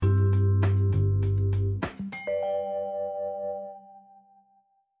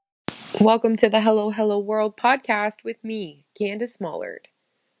Welcome to the Hello Hello World podcast with me, Candace Mollard.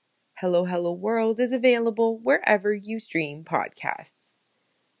 Hello Hello World is available wherever you stream podcasts.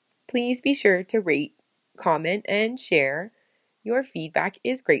 Please be sure to rate, comment, and share. Your feedback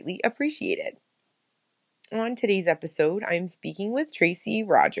is greatly appreciated. On today's episode, I'm speaking with Tracy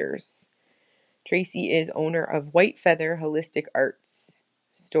Rogers. Tracy is owner of White Feather Holistic Arts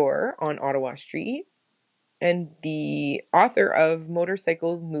store on Ottawa Street and the author of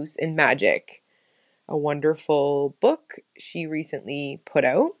Motorcycle Moose and Magic, a wonderful book she recently put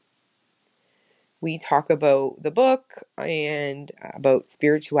out. We talk about the book and about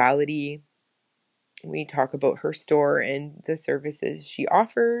spirituality. We talk about her store and the services she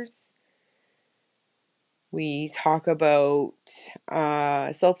offers. We talk about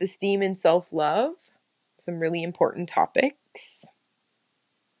self-esteem and self-love, some really important topics.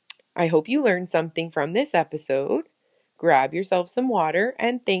 I hope you learned something from this episode. Grab yourself some water,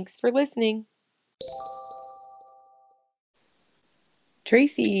 and thanks for listening.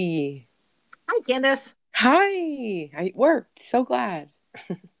 Tracy. Hi, Candace. Hi. It worked. So glad.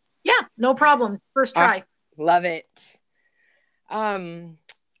 Yeah, no problem. First try. Awesome. Love it. I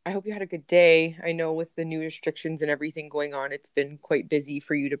hope you had a good day. I know with the new restrictions and everything going on, it's been quite busy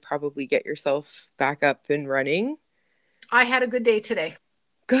for you to probably get yourself back up and running. I had a good day today.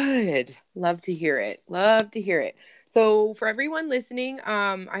 Good. Love to hear it. Love to hear it. So for everyone listening,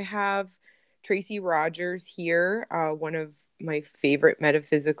 I have Tracy Rogers here, one of my favorite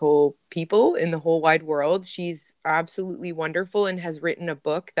metaphysical people in the whole wide world. She's absolutely wonderful and has written a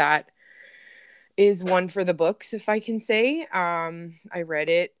book that is one for the books, if I can say. I read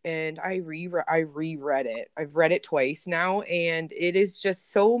it and I reread it. I've read it twice now, and it is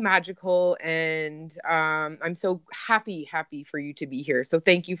just so magical. And I'm so happy for you to be here. So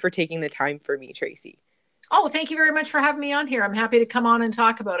thank you for taking the time for me, Tracy. Oh, thank you very much for having me on here. I'm happy to come on and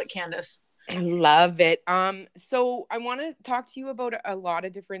talk about it, Candace. I love it. So I want to talk to you about a lot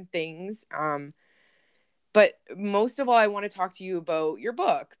of different things. But most of all, I want to talk to you about your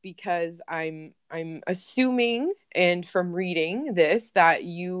book, because I'm assuming, and from reading this, that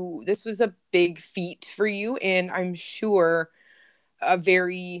this was a big feat for you, and I'm sure a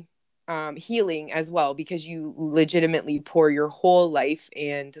very healing as well, because you legitimately pour your whole life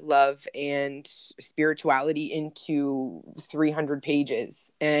and love and spirituality into 300 pages.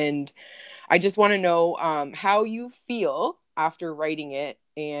 And I just want to know how you feel after writing it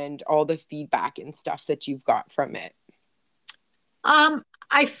and all the feedback and stuff that you've got from it.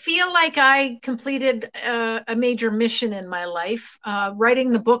 I feel like I completed a major mission in my life.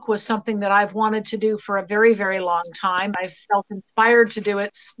 Writing the book was something that I've wanted to do for a very, very long time. I've felt inspired to do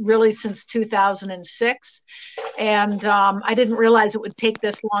it really since 2006. And I didn't realize it would take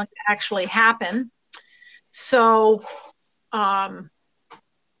this long to actually happen. So, yeah.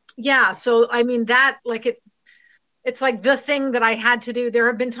 So, I mean, it's like the thing that I had to do. There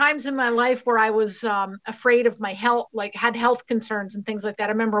have been times in my life where I was afraid of my health, like had health concerns and things like that.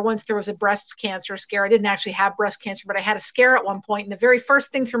 I remember once there was a breast cancer scare. I didn't actually have breast cancer, but I had a scare at one point. And the very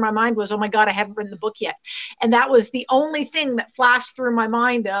first thing through my mind was, oh my God, I haven't written the book yet. And that was the only thing that flashed through my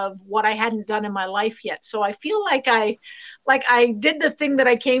mind of what I hadn't done in my life yet. So I feel like I did the thing that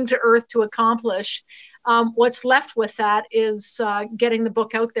I came to Earth to accomplish. What's left with that is getting the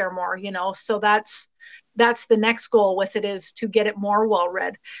book out there more, so that's the next goal with it, is to get it more well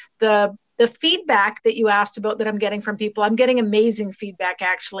read. The feedback that you asked about that I'm getting from people, I'm getting amazing feedback,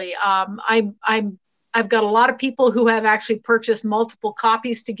 actually. I've got a lot of people who have actually purchased multiple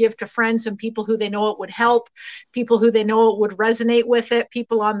copies to give to friends, and people who they know it would help, people who they know it would resonate with it,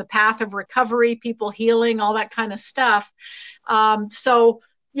 people on the path of recovery, people healing, all that kind of stuff. So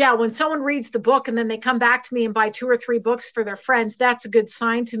yeah, when someone reads the book and then they come back to me and buy 2 or 3 books for their friends, that's a good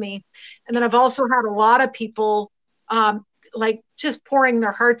sign to me. And then I've also had a lot of people like just pouring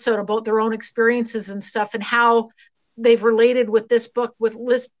their hearts out about their own experiences and stuff, and how they've related with this book, with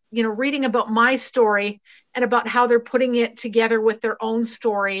reading about my story and about how they're putting it together with their own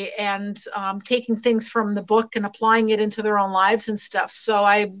story, and taking things from the book and applying it into their own lives and stuff. So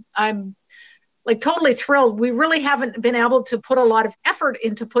I'm like totally thrilled. We really haven't been able to put a lot of effort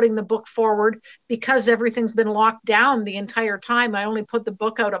into putting the book forward because everything's been locked down the entire time. I only put the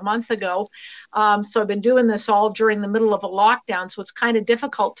book out a month ago. So I've been doing this all during the middle of a lockdown. So it's kind of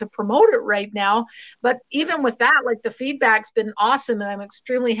difficult to promote it right now. But even with that, like, the feedback's been awesome. And I'm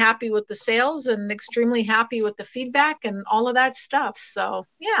extremely happy with the sales and extremely happy with the feedback and all of that stuff. So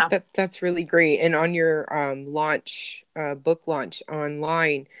yeah. That's really great. And on your book launch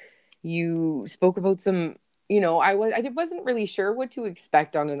online, you spoke about some I wasn't really sure what to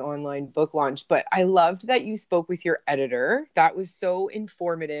expect on an online book launch, but I loved that you spoke with your editor. That was so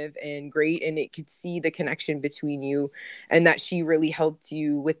informative and great, and it could see the connection between you, and that she really helped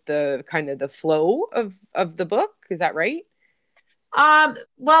you with the kind of the flow of the book. Is that right? Well,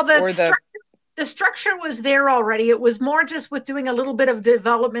 Or the the structure was there already. It was more just with doing a little bit of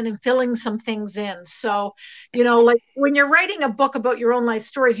development and filling some things in. So, like when you're writing a book about your own life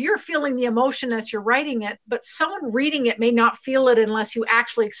stories, you're feeling the emotion as you're writing it, but someone reading it may not feel it unless you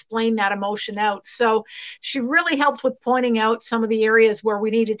actually explain that emotion out. So she really helped with pointing out some of the areas where we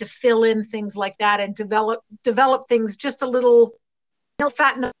needed to fill in things like that and develop things just a little,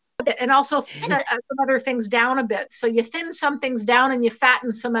 fatten up a bit, and also thin some other things down a bit. So you thin some things down and you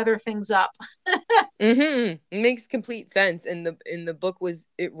fatten some other things up. It makes complete sense. And the book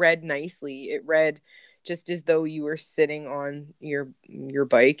it read nicely. It read just as though you were sitting on your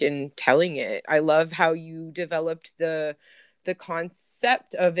bike and telling it. I love how you developed the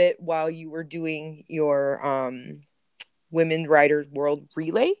concept of it while you were doing your Women Riders World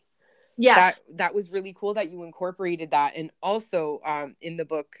Relay. Yes. That was really cool that you incorporated that. And also in the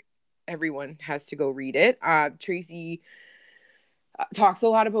book, everyone has to go read it. Tracy talks a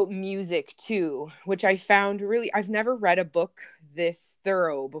lot about music too, which I found really, I've never read a book this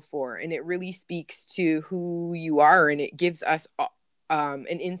thorough before, and it really speaks to who you are, and it gives us an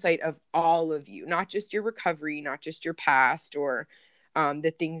insight of all of you, not just your recovery, not just your past or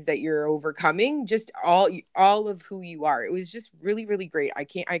the things that you're overcoming, just all of who you are. It was just really, really great. I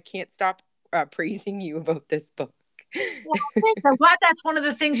can't stop praising you about this book. Well, thanks. I'm glad that's one of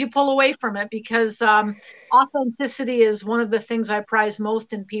the things you pull away from it, because authenticity is one of the things I prize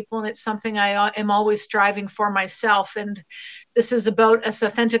most in people, and it's something I am always striving for myself. And this is about as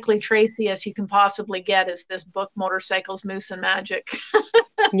authentically Tracy as you can possibly get. Is this book, Motorcycles, Moose, and Magic?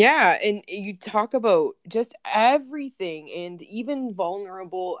 Yeah, and you talk about just everything, and even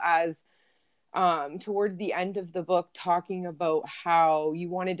vulnerable as towards the end of the book, talking about how you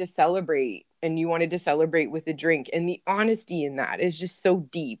wanted to celebrate, and you wanted to celebrate with a drink, and the honesty in that is just so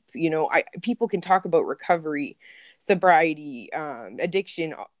deep. People can talk about recovery, sobriety,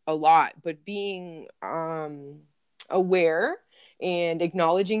 addiction a lot, but being aware and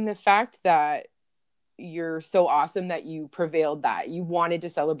acknowledging the fact that you're so awesome that you prevailed, that you wanted to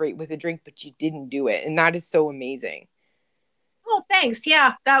celebrate with a drink but you didn't do it, and that is so amazing. Oh, thanks.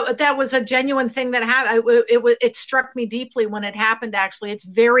 Yeah, that was a genuine thing that happened. It struck me deeply when it happened. Actually, it's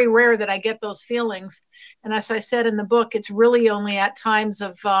very rare that I get those feelings, and as I said in the book, it's really only at times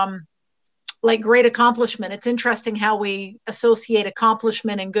of like great accomplishment. It's interesting how we associate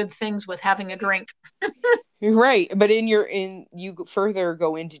accomplishment and good things with having a drink. Right, but you further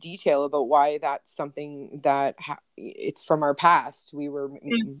go into detail about why that's something that it's from our past. We were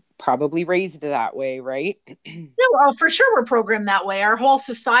probably raised that way, right? Yeah, well, for sure we're programmed that way. Our whole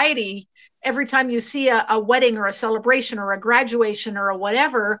society, every time you see a wedding or a celebration or a graduation or a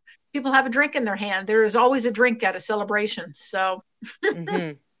whatever, people have a drink in their hand. There is always a drink at a celebration. So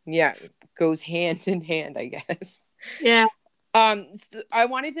Yeah, goes hand in hand, I guess. yeah. So I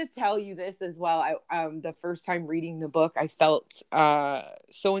wanted to tell you this as well. The first time reading the book, I felt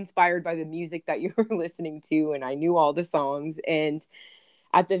so inspired by the music that you were listening to, and I knew all the songs. And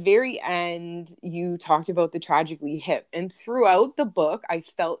at the very end, you talked about the Tragically Hip, and throughout the book, I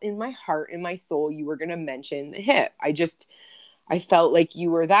felt in my heart and my soul you were going to mention the hip. I felt like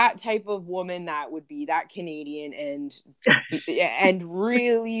you were that type of woman that would be that Canadian and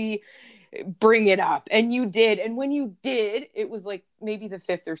really bring it up. And you did. And when you did, it was like maybe the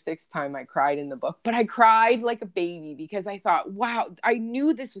fifth or sixth time I cried in the book, but I cried like a baby because I thought, wow, I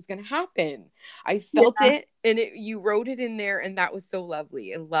knew this was going to happen. I felt it, and you wrote it in there, and that was so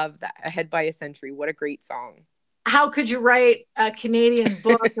lovely. I love that. Ahead by a Century. What a great song. How could you write a Canadian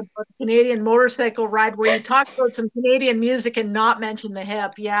book about a Canadian motorcycle ride where you talk about some Canadian music and not mention the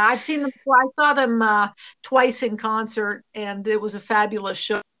hip? Yeah, I've seen them. I saw them twice in concert, and it was a fabulous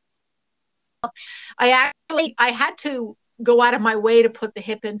show. I had to go out of my way to put the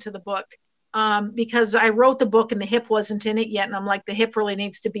hip into the book, because I wrote the book and the hip wasn't in it yet, and I'm like, the hip really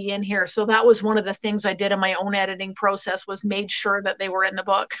needs to be in here. So that was one of the things I did in my own editing process, was made sure that they were in the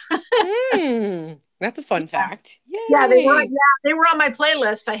book. That's a fun fact. Yay. Yeah, they were on my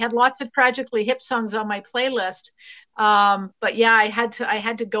playlist. I had lots of Tragically Hip songs on my playlist, but yeah, I had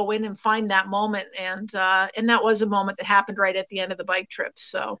to go in and find that moment, and that was a moment that happened right at the end of the bike trip.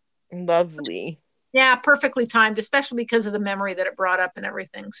 So lovely. Yeah, perfectly timed, especially because of the memory that it brought up and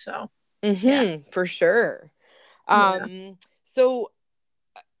everything. So yeah, for sure. Yeah. So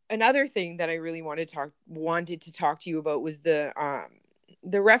another thing that I really wanted to talk to you about was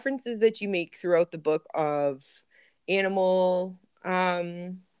the references that you make throughout the book of animal,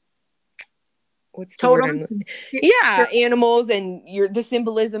 what's the word Totem. yeah, animals, and the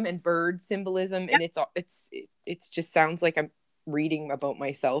symbolism, and bird symbolism, and it's just sounds like I'm reading about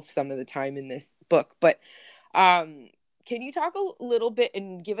myself some of the time in this book. But can you talk a little bit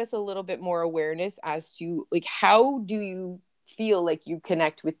and give us a little bit more awareness as to, like, how do you feel like you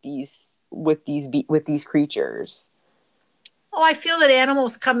connect with these creatures? Oh, I feel that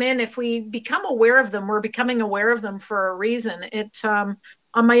animals come in, if we become aware of them, we're becoming aware of them for a reason.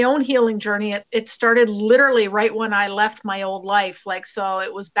 On my own healing journey, it started literally right when I left my old life. Like, so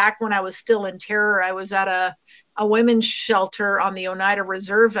it was back when I was still in terror. I was at a women's shelter on the Oneida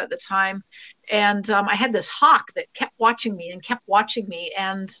Reserve at the time. And I had this hawk that kept watching me and kept watching me.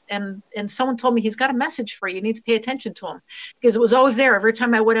 And someone told me, he's got a message for you. You need to pay attention to him, because it was always there. Every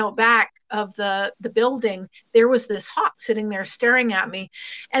time I went out back of the building, there was this hawk sitting there staring at me.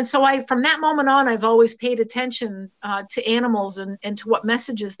 And so from that moment on, I've always paid attention to animals and to what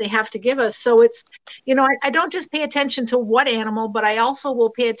messages they have to give us. So it's, I don't just pay attention to what animal, but I also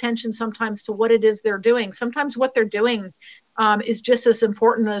will pay attention sometimes to what it is they're doing. Sometimes what they're doing is just as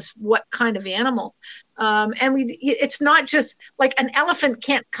important as what kind of animal. It's not just like an elephant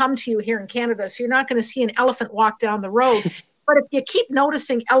can't come to you here in Canada, so you're not going to see an elephant walk down the road. But if you keep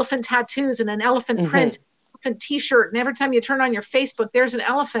noticing elephant tattoos and an elephant print, elephant t-shirt, and every time you turn on your Facebook, there's an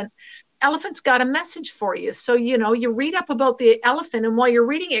elephant's got a message for you. So, you read up about the elephant, and while you're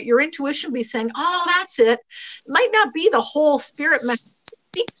reading it, your intuition will be saying, oh, that's it. It might not be the whole spirit message that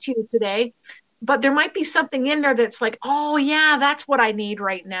speaks to you today, but there might be something in there that's like, oh yeah, that's what I need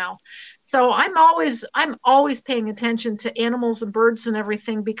right now. So I'm always paying attention to animals and birds and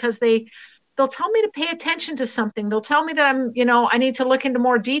everything, because they'll tell me to pay attention to something. They'll tell me that I need to look into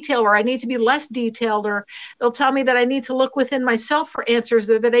more detail, or I need to be less detailed, or they'll tell me that I need to look within myself for answers,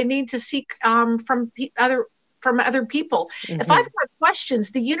 or that I need to seek from other people. If I've got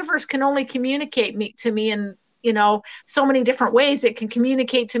questions, the universe can only communicate to me in so many different ways. It can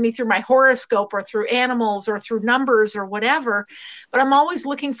communicate to me through my horoscope, or through animals, or through numbers, or whatever. But I'm always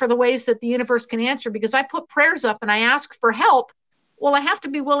looking for the ways that the universe can answer, because I put prayers up and I ask for help. Well, I have to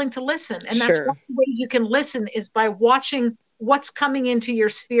be willing to listen. And that's one way you can listen, is by watching what's coming into your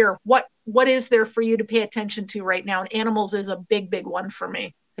sphere. What is there for you to pay attention to right now? And animals is a big, big one for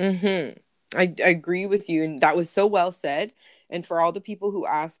me. I agree with you. And that was so well said. And for all the people who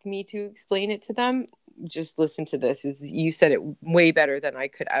ask me to explain it to them, just listen to this. You said it way better than I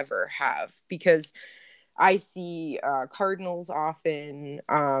could ever have, because I see cardinals often.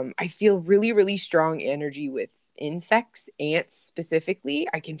 I feel really, really strong energy with insects, ants specifically.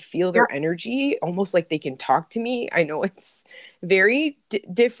 I can feel their energy, almost like they can talk to me. I know it's very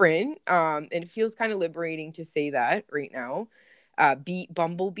different, and it feels kind of liberating to say that right now.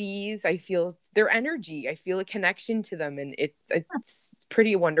 Bumblebees, I feel their energy. I feel a connection to them, and it's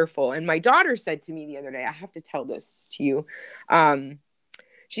pretty wonderful. And my daughter said to me the other day, I have to tell this to you.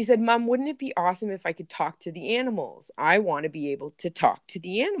 She said, Mom, wouldn't it be awesome if I could talk to the animals? I want to be able to talk to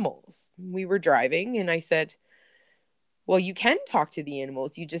the animals. We were driving, and I said, well, you can talk to the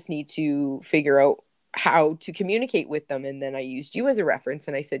animals. You just need to figure out how to communicate with them. And then I used you as a reference,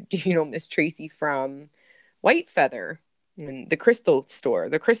 and I said, do you know Miss Tracy from White Feather and the crystal store,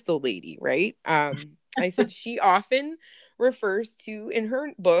 the crystal lady, right? I said she often refers to in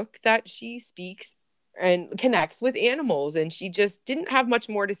her book that she speaks and connects with animals, and she just didn't have much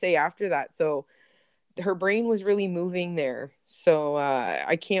more to say after that. So her brain was really moving there. So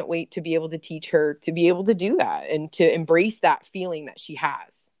I can't wait to be able to teach her to be able to do that and to embrace that feeling that she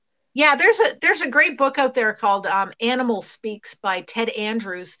has. Yeah, there's a great book out there called Animal Speaks by Ted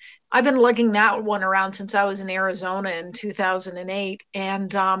Andrews. I've been lugging that one around since I was in Arizona in 2008,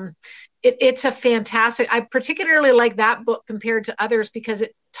 and it's a fantastic. I particularly like that book compared to others because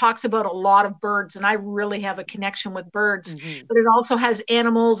it talks about a lot of birds, and I really have a connection with birds. But it also has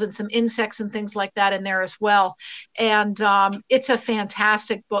animals and some insects and things like that in there as well. And it's a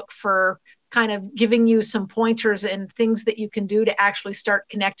fantastic book for kind of giving you some pointers and things that you can do to actually start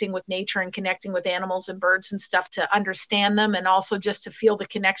connecting with nature and connecting with animals and birds and stuff, to understand them, and also just to feel the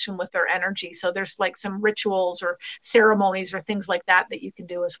connection with their energy. So there's like some rituals or ceremonies or things like that that you can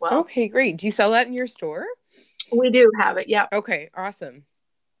do as well. Okay, great. Do you sell that in your store? We do have it. Yeah. Okay, awesome.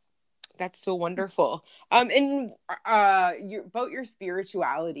 That's so wonderful. And about your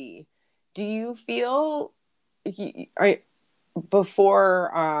spirituality, do you feel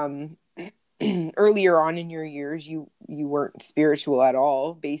before earlier on in your years you weren't spiritual at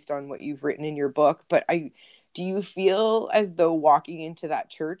all based on what you've written in your book, but do you feel as though walking into that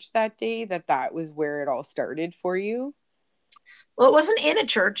church that day that was where it all started for you? Well, it wasn't in a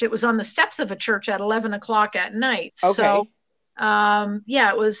church. It was on the steps of a church at 11 o'clock at night. So, Okay.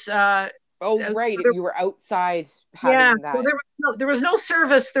 yeah, it was, Oh, right. there, You were outside yeah, having so that. there was no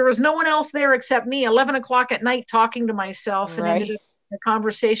service. There was no one else there except me, 11 o'clock at night, talking to myself, and ended Right. up in a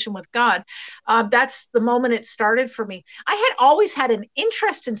conversation with God. That's the moment it started for me. I had always had an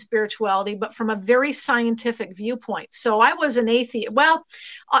interest in spirituality, but from a very scientific viewpoint. So I was an atheist. Well,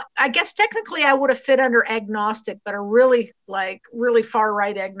 I guess technically I would have fit under agnostic, but a really far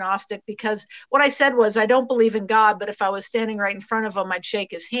right agnostic, because what I said was, I don't believe in God, but if I was standing right in front of him, I'd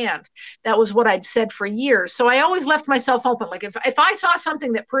shake his hand. That was what I'd said for years. So I always left myself open. Like if I saw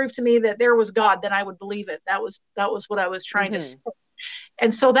something that proved to me that there was God, then I would believe it. That was what I was trying to say. Hmm.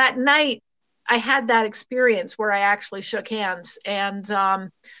 And so that night I had that experience where I actually shook hands. And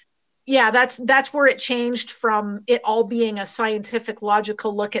yeah, that's where it changed from it all being a scientific,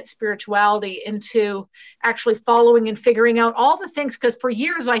 logical look at spirituality into actually following and figuring out all the things. Because for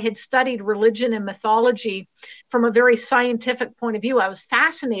years I had studied religion and mythology from a very scientific point of view. I was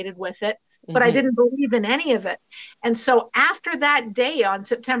fascinated with it, but I Hmm. didn't believe in any of it. And so after that day on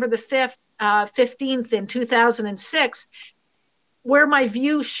September the 15th in 2006, where my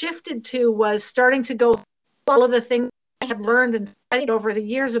view shifted to was starting to go all of the things I had learned and studied over the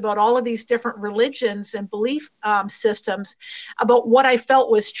years about all of these different religions and belief systems, about what I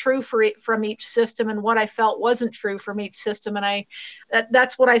felt was true from each system and what I felt wasn't true from each system. And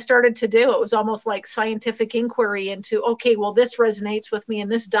that's what I started to do. It was almost like scientific inquiry into, okay, well, this resonates with me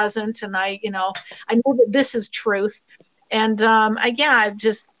and this doesn't. And I know that this is truth. And I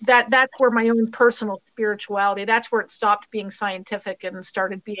just that's where my own personal spirituality, that's where it stopped being scientific and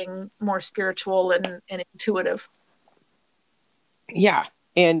started being more spiritual and intuitive. Yeah.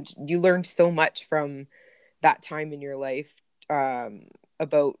 And you learned so much from that time in your life,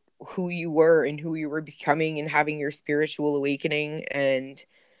 about who you were and who you were becoming and having your spiritual awakening. And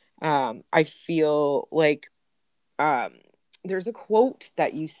I feel like, um, there's a quote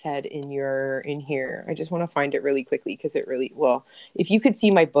that you said in here. I just want to find it really quickly because it really, well, if you could see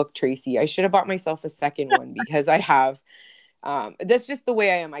my book, Tracy, I should have bought myself a second one because I have, that's just the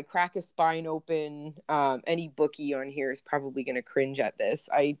way I am. I crack a spine open. Any bookie on here is probably going to cringe at this.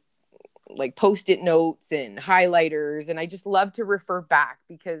 I like post-it notes and highlighters, and I just love to refer back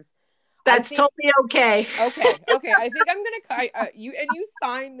because I That's think, totally okay. okay, I think I'm gonna you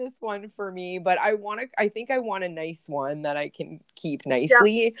sign this one for me, but I think I want a nice one that I can keep Yeah,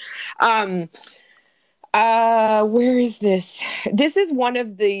 nicely. Um, where is this? This is one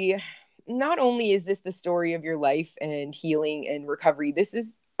of the, not only is this the story of your life and healing and recovery, this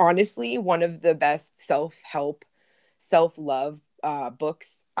is honestly one of the best self-help, self-love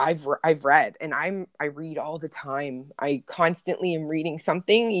books I've read, and I read all the time. I constantly am reading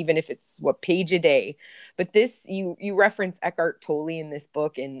something, even if it's what page a day. But this, you reference Eckhart Tolle in this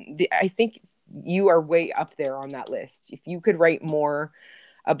book, and I think you are way up there on that list. If you could write more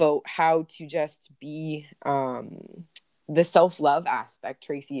about how to just be, the self-love aspect,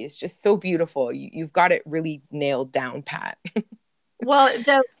 Tracy, is just so beautiful. You've got it really nailed down pat. well,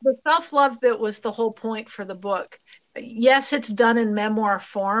 the self-love bit was the whole point for the book. Yes, it's done in memoir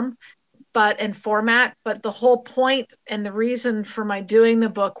form, but and format, but the whole point and the reason for my doing the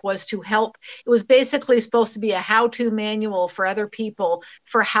book was to help. It was basically supposed to be a how-to manual for other people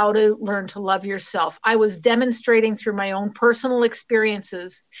for how to learn to love yourself. I was demonstrating through my own personal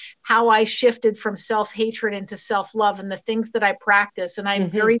experiences how I shifted from self-hatred into self-love and the things that I practice, and I'm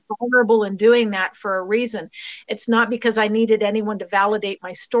Mm-hmm. very vulnerable in doing that for a reason. It's not because I needed anyone to validate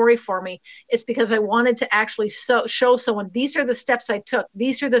my story for me. It's because I wanted to actually show someone, these are the steps I took,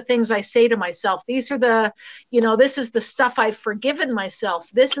 these are the things I say to myself, these are this is the stuff I've forgiven myself,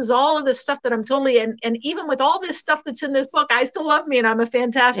 this is all of the stuff that I'm totally, and even with all this stuff that's in this book, I still love me and I'm a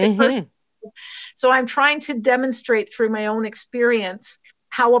fantastic person. Mm-hmm. So I'm trying to demonstrate through my own experience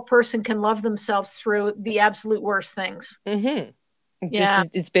how a person can love themselves through the absolute worst things. Mm-hmm. Yeah,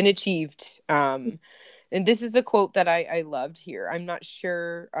 It's been achieved. And this is the quote that I loved here. I'm not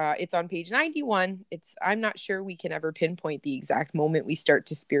sure. It's on page 91. I'm not sure we can ever pinpoint the exact moment we start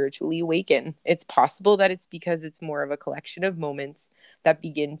to spiritually awaken. It's possible that it's because it's more of a collection of moments that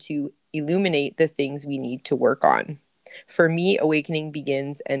begin to illuminate the things we need to work on. For me, awakening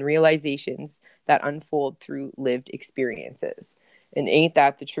begins and realizations that unfold through lived experiences. And ain't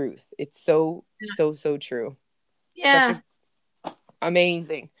that the truth? It's so, so, so true. Such a yeah,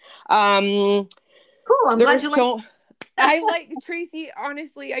 amazing. cool. I'm There glad was you like. so, I like Tracy.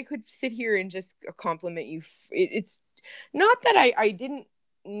 Honestly, I could sit here and just compliment you. It's not that I didn't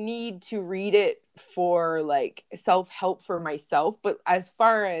need to read it for like self help for myself, but as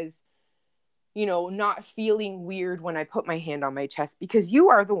far as not feeling weird when I put my hand on my chest, because you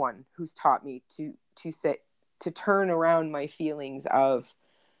are the one who's taught me to turn around my feelings of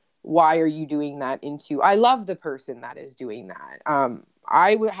why are you doing that into I love the person that is doing that.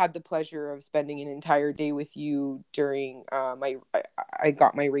 I had the pleasure of spending an entire day with you during I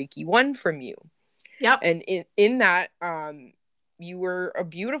got my Reiki 1 from you. Yep. And in that, you were a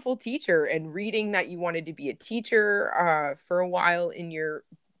beautiful teacher, and reading that you wanted to be a teacher for a while in your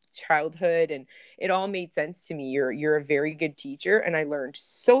childhood, and it all made sense to me. You're a very good teacher, and I learned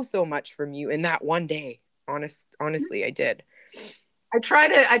so much from you in that one day. Honestly, I did. I try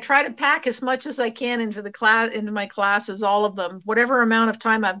to pack as much as I can into my classes, all of them. Whatever amount of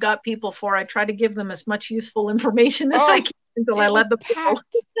time I've got people for, I try to give them as much useful information as I can until I let them go.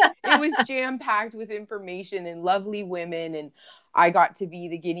 It was jam-packed with information and lovely women, and I got to be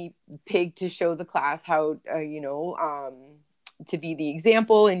the guinea pig to show the class how to be the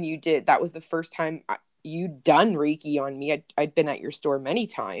example. And you did. That was the first time you'd done Reiki on me. I'd been at your store many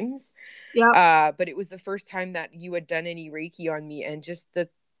times. Yeah. But it was the first time that you had done any Reiki on me, and just the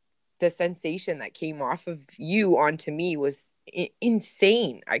sensation that came off of you onto me was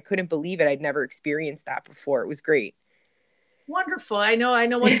insane. I couldn't believe it. I'd never experienced that before. It was great. Wonderful. I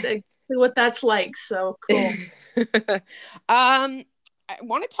know what that's like. So cool. I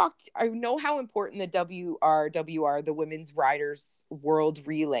want to talk. I know how important the WRWR, the Women's Riders World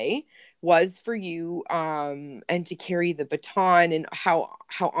Relay, was for you, and to carry the baton, and how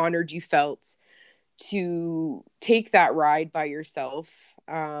honored you felt to take that ride by yourself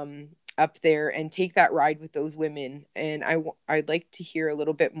up there, and take that ride with those women. And I'd like to hear a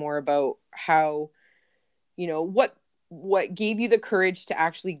little bit more about how, what gave you the courage to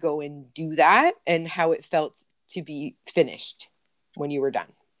actually go and do that, and how it felt to be finished when you were done.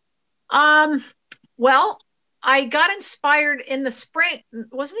 Well, I got inspired in the spring. It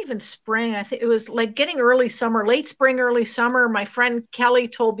wasn't even spring. I think it was like getting early summer, late spring, early summer. My friend Kelly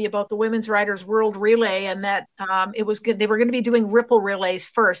told me about the Women's Riders World Relay, and that it was good. They were going to be doing ripple relays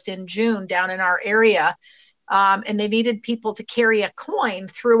first in June down in our area. And they needed people to carry a coin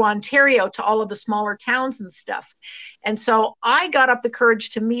through Ontario to all of the smaller towns and stuff. And so I got up the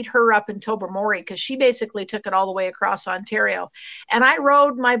courage to meet her up in Tobermory, because she basically took it all the way across Ontario. And I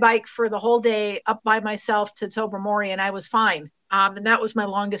rode my bike for the whole day up by myself to Tobermory, and I was fine. And that was my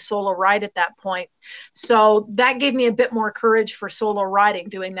longest solo ride at that point. So that gave me a bit more courage for solo riding,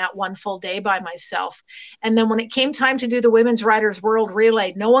 doing that one full day by myself. And then when it came time to do the Women's Riders World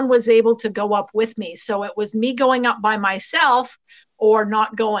Relay, no one was able to go up with me. So it was me going up by myself or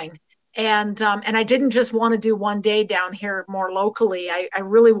not going. And I didn't just want to do one day down here more locally. I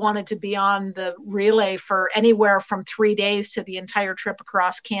really wanted to be on the relay for anywhere from 3 days to the entire trip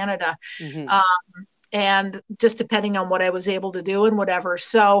across Canada. Mm-hmm. And just depending on what I was able to do and whatever.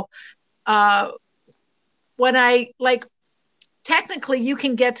 So when technically you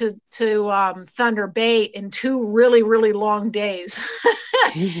can get to Thunder Bay in 2 really, really long days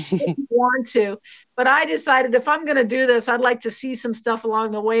if you want to. But I decided if I'm going to do this, I'd like to see some stuff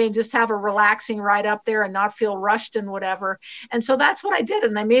along the way and just have a relaxing ride up there and not feel rushed and whatever. And so that's what I did.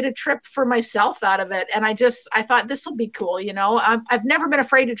 And I made a trip for myself out of it. And I thought this will be cool. I've never been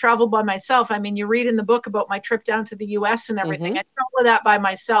afraid to travel by myself. I mean, you read in the book about my trip down to the US and everything. Mm-hmm. I traveled that by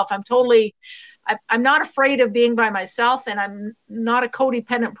myself. I'm not afraid of being by myself, and I'm not a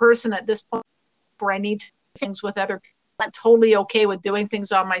codependent person at this point where I need to do things with other people. I'm totally okay with doing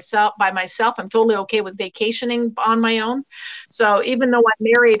things by myself. I'm totally okay with vacationing on my own. So even though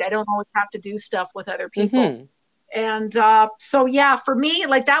I'm married, I don't always have to do stuff with other people. Mm-hmm. And so, yeah, for me,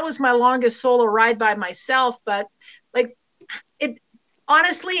 that was my longest solo ride by myself. But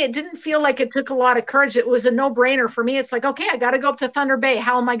honestly, it didn't feel like it took a lot of courage. It was a no-brainer for me. It's like, okay, I got to go up to Thunder Bay.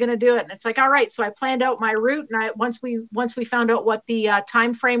 How am I going to do it? And it's like, all right. So I planned out my route, and once we found out what the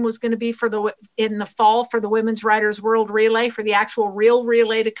time frame was going to be in the fall for the Women's Riders World Relay, for the actual real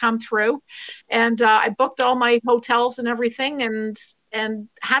relay to come through, and I booked all my hotels and everything, and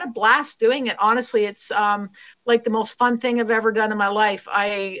had a blast doing it. Honestly, it's like the most fun thing I've ever done in my life.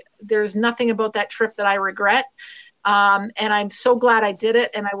 There's nothing about that trip that I regret. And I'm so glad I did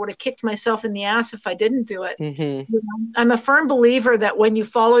it, and I would have kicked myself in the ass if I didn't do it. Mm-hmm. I'm a firm believer that when you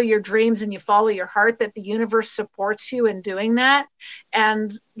follow your dreams and you follow your heart, that the universe supports you in doing that.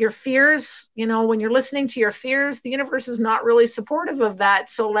 And your fears, when you're listening to your fears, the universe is not really supportive of that.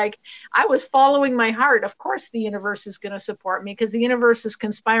 So I was following my heart. Of course the universe is going to support me, because the universe is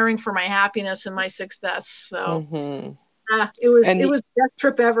conspiring for my happiness and my success. So Mm-hmm. it was And the best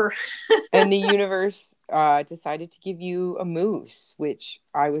trip ever. and the universe decided to give you a moose, which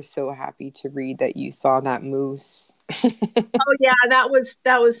I was so happy to read that you saw that moose. Oh yeah, that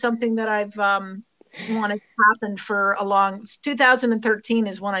was something that I've wanted to happen for a long. 2013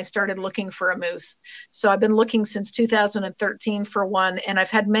 is when I started looking for a moose. So I've been looking since 2013 for one, and I've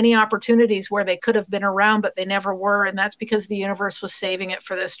had many opportunities where they could have been around, but they never were, and that's because the universe was saving it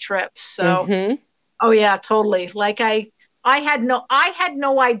for this trip. So, Mm-hmm. oh yeah, totally. Like I had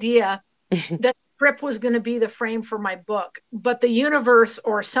no idea that the trip was going to be the frame for my book, but the universe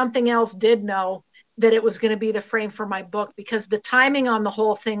or something else did know that it was going to be the frame for my book because the timing on the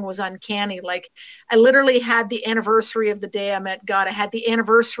whole thing was uncanny. Like I literally had the anniversary of the day I met God. I had the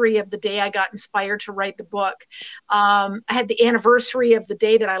anniversary of the day I got inspired to write the book. I had the anniversary of the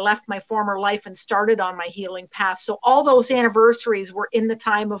day that I left my former life and started on my healing path. So all those anniversaries were in the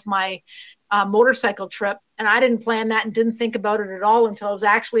time of my motorcycle trip. And I didn't plan that and didn't think about it at all until I was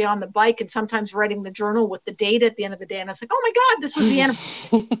actually on the bike and sometimes writing the journal with the date at the end of the day. And I was like, oh my God, this was the end.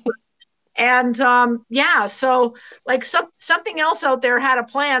 And yeah, so like something else out there had a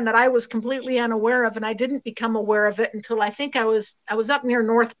plan that I was completely unaware of, and I didn't become aware of it until I think I was up near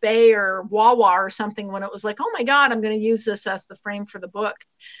North Bay or Wawa or something when it was like, oh my God, I'm going to use this as the frame for the book.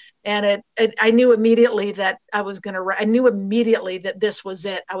 And I knew immediately that I knew immediately that this was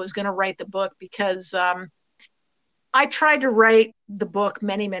it. I was going to write the book because I tried to write the book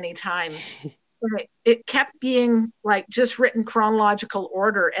many, many times. It kept being like just written chronological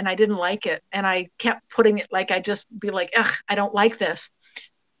order, and I didn't like it. And I kept putting it like I just be like, ugh, I don't like this.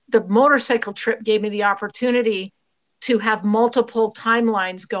 The motorcycle trip gave me the opportunity to have multiple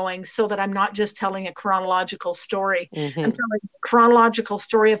timelines going so that I'm not just telling a chronological story. Mm-hmm. I'm telling a chronological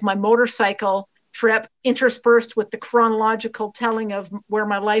story of my motorcycle trip interspersed with the chronological telling of where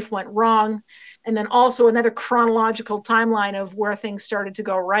my life went wrong, and then also another chronological timeline of where things started to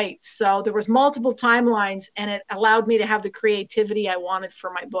go right. So there was multiple timelines, and it allowed me to have the creativity I wanted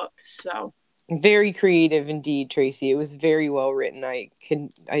for my book. So Very creative indeed, Tracy. It was very well written. I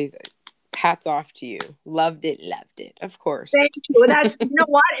hats off to you. Loved it, of course. thank you. And that's, you know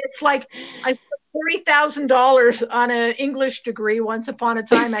what? It's like I put $40,000 on an English degree once upon a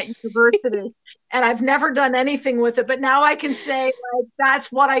time at university, and I've never done anything with it. But now I can say, like,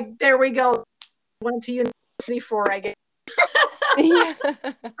 that's what there we go. Went to university for, I guess. Yeah.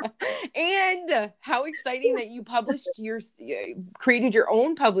 And how exciting that you created your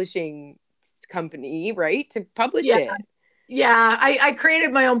own publishing company, right? To publish Yeah. it. Yeah, I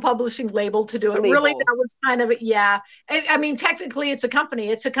created my own publishing label to do it. Really, Label. that was kind of it. Yeah. I mean, technically it's a company.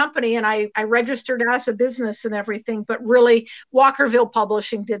 It's a company, and I registered as a business and everything, but really Walkerville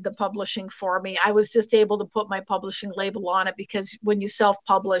Publishing did the publishing for me. I was just able to put my publishing label on it because when you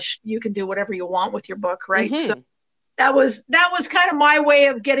self-publish, you can do whatever you want with your book, right? So Mm-hmm. that was kind of my way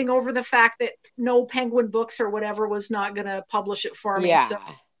of getting over the fact that no Penguin Books or whatever was not going to publish it for me. So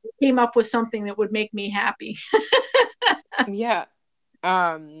Yeah. I came up with something that would make me happy. Yeah.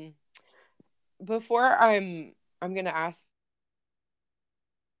 Um Before I'm gonna ask.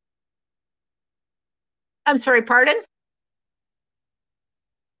 I'm sorry, pardon?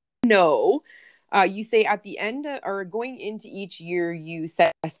 No. You say at the end or going into each year, you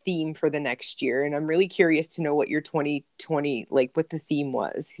set a theme for the next year. And I'm really curious to know what your 2020, like what the theme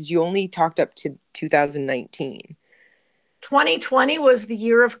was, because you only talked up to 2019. 2020 was the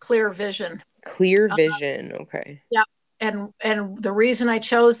year of clear vision. Clear vision. Okay. Yeah. And the reason I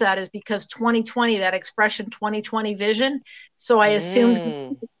chose that is because 2020, that expression 2020 vision. So I assumed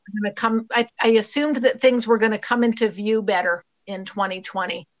Mm. I assumed that things were going to come into view better in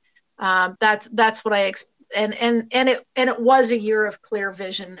 2020. That's what it was a year of clear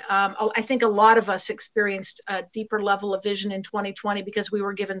vision. I think a lot of us experienced a deeper level of vision in 2020 because we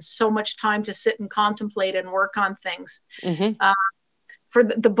were given so much time to sit and contemplate and work on things. Mm-hmm. For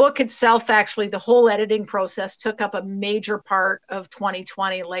the book itself, actually, the whole editing process took up a major part of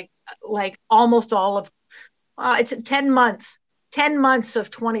 2020, like almost all of it's 10 months. 10 months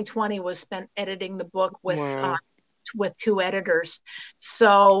of 2020 was spent editing the book Wow. with two editors.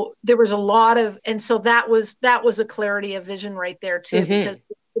 So there was a lot of, and so that was a clarity of vision right there too, Mm-hmm. because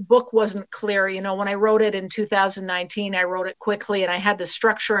the book wasn't clear. You know, when I wrote it in 2019, I wrote it quickly and I had the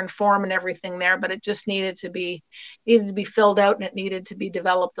structure and form and everything there, but it just needed to be filled out and it needed to be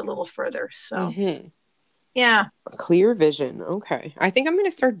developed a little further. So Mm-hmm. yeah. Clear vision. Okay. I think I'm going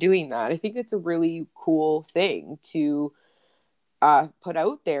to start doing that. I think it's a really cool thing to put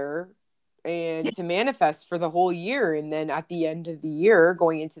out there and to manifest for the whole year. And then at the end of the year,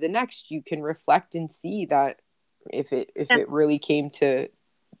 going into the next, you can reflect and see that if it really came to,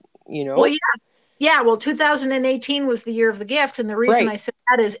 you Well, know. yeah. Yeah, well, 2018 was the year of the gift. And the reason I Right. said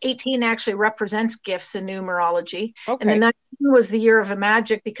that is 18 actually represents gifts in numerology. And the Okay. 19 was the year of a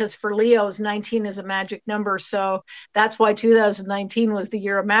magic because for Leos, 19 is a magic number. So that's why 2019 was the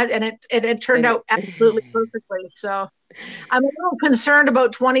year of magic. And it turned And out absolutely perfectly. So I'm a little concerned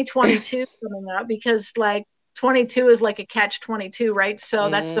about 2022 coming up because like 22 is like a catch 22, right? So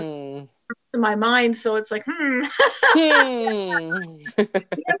that's the mm. in my mind. So it's like, Hmm. damned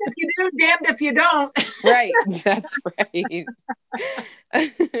if you do, damned if you don't. Right. That's right.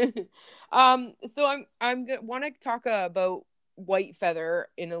 So I'm gonna want to talk about White Feather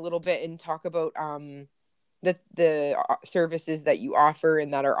in a little bit and talk about the services that you offer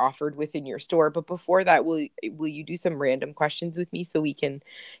and that are offered within your store. But before that, will you do some random questions with me so we can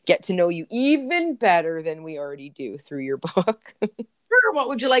get to know you even better than we already do through your book? Sure, what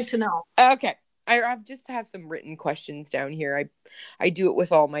would you like to know? Okay. I've just have some written questions down here. I do it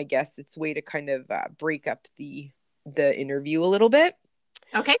with all my guests. It's a way to kind of break up the interview a little bit.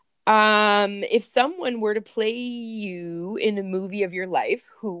 Okay. If someone were to play you in a movie of your life,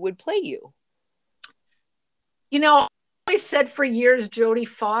 who would play you? You know, I always said for years Jodie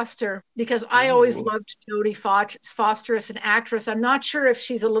Foster because I always Ooh, loved Jodie Foster as an actress. I'm not sure if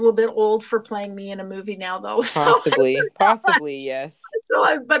she's a little bit old for playing me in a movie now, though. possibly, yes.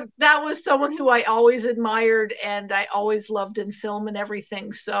 But that was someone who I always admired and I always loved in film and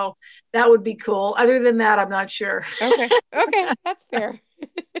everything. So that would be cool. Other than that, I'm not sure. Okay, okay, that's fair.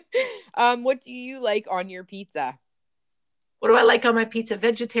 What do you like on your pizza? What do I like on my pizza?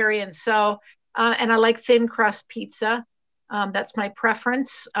 Vegetarian. So, and I like thin crust pizza. That's my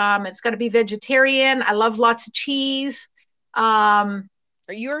preference. It's got to be vegetarian. I love lots of cheese. Um,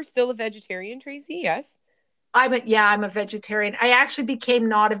 Are you still a vegetarian, Tracy? Yes. I'm a vegetarian. I actually became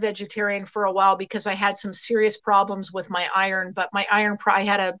not a vegetarian for a while because I had some serious problems with my iron. But my iron, I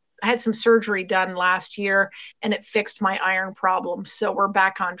had some surgery done last year, and it fixed my iron problem. So we're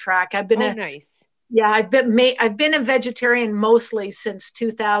back on track. Oh, nice. I've been a vegetarian mostly since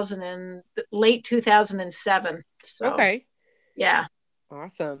 2000 and late 2007. So Okay, yeah,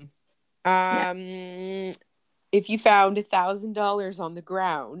 awesome. yeah. If you found $1,000 on the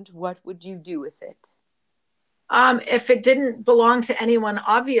ground, what would you do with it? If it didn't belong to anyone,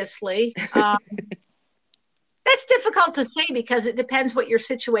 obviously, that's difficult to say because it depends what your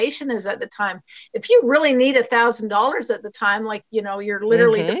situation is at the time. If you really need $1,000 at the time, like you're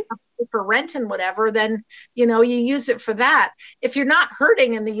literally Mm-hmm. for rent and whatever, then you use it for that. If you're not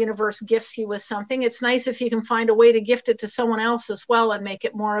hurting and the universe gifts you with something, it's nice if you can find a way to gift it to someone else as well and make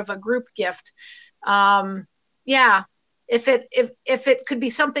it more of a group gift. Yeah. If it could be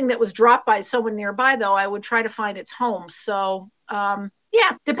something that was dropped by someone nearby, though, I would try to find its home. So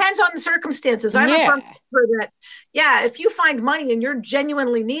yeah, depends on the circumstances. I'm a firm Yeah. believer that, yeah, if you find money and you're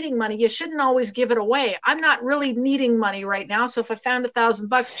genuinely needing money, you shouldn't always give it away. I'm not really needing money right now, so if I found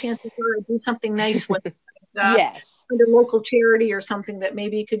 $1,000, chances are I'd do something nice with it. Yes. Find a local charity or something that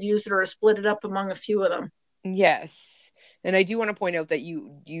maybe you could use it or split it up among a few of them. Yes. And I do want to point out that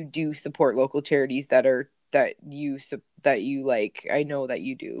you do support local charities that you like. I know that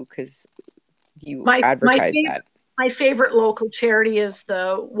you do because you My my advertise favorite that. my favorite local charity is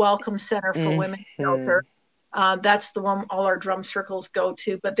the Welcome Center for Women Hmm. Shelter. That's the one all our drum circles go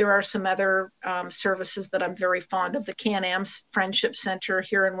to, but there are some other services that I'm very fond of. The Can-Am Friendship Center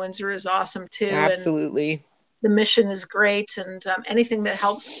here in Windsor is awesome too, and Absolutely. the mission is great. And anything that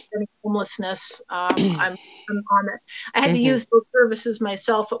helps with homelessness, I'm on it. I had to Hmm. use those services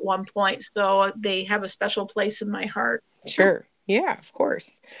myself at one point, so they have a special place in my heart. Sure. Yeah, of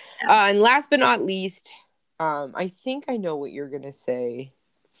course. Yeah. And last but not least, I think I know what you're gonna say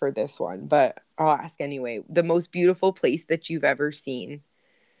for this one, but I'll ask anyway. The most beautiful place that you've ever seen.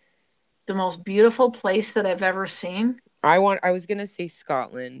 The most beautiful place that I've ever seen. I was gonna say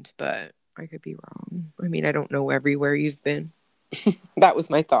Scotland, but I could be wrong. I mean, I don't know everywhere you've been. That was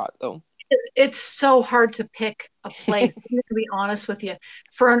my thought though. It's so hard to pick a place. I'm going to be honest with you.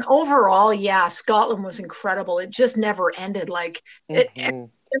 For an overall, yeah, Scotland was incredible. It just never ended. Like Hmm.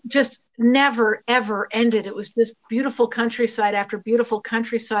 it just never ever ended. It was just beautiful countryside after beautiful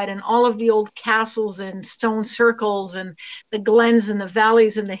countryside, and all of the old castles and stone circles, and the glens and the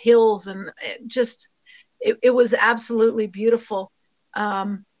valleys and the hills, and it was absolutely beautiful.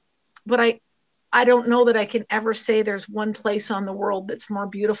 But I don't know that I can ever say there's one place on the world that's more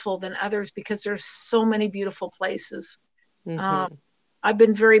beautiful than others because there's so many beautiful places. Um, Hmm. I've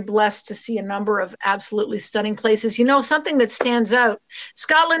been very blessed to see a number of absolutely stunning places. Something that stands out.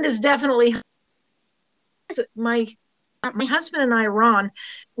 Scotland is definitely my husband and I, Ron.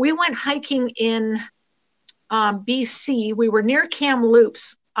 We went hiking in BC. We were near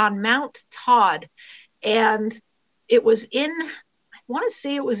Kamloops, on Mount Todd, and it was I want to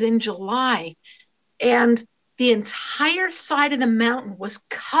say it was in July, and the entire side of the mountain was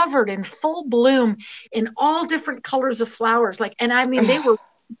covered in full bloom in all different colors of flowers. Like, and I mean, they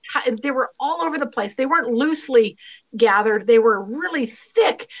were all over the place. They weren't loosely gathered. They were really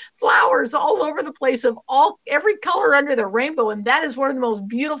thick flowers all over the place of every color under the rainbow. And that is one of the most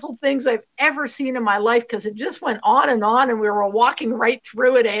beautiful things I've ever seen in my life, because it just went on, and we were walking right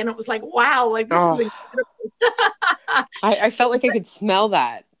through it. And it was like, wow, like this is incredible. I felt like I could smell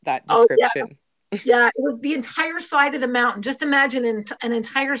that Oh, yeah. description. Yeah, it was the entire side of the mountain. Just imagine an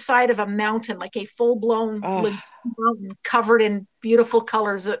entire side of a mountain, like a full-blown mountain covered in beautiful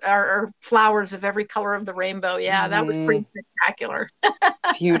colors or flowers of every color of the rainbow. Yeah, that was pretty spectacular.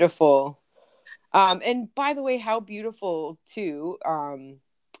 Beautiful. And by the way, how beautiful too.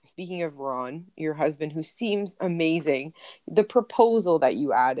 Speaking of Ron, your husband, who seems amazing, the proposal that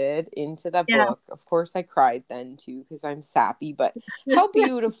you added into that book, of course I cried then too, because I'm sappy, but how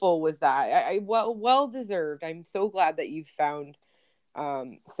beautiful was that? Well deserved. I'm so glad that you found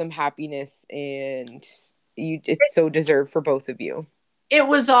some happiness, and it's so deserved for both of you. It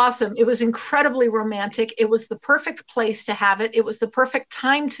was awesome. It was incredibly romantic. It was the perfect place to have it. It was the perfect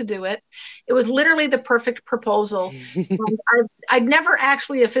time to do it. It was literally the perfect proposal. I'd never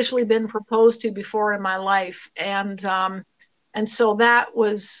actually officially been proposed to before in my life. And so that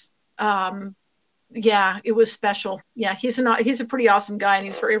was, it was special. Yeah, he's a pretty awesome guy, and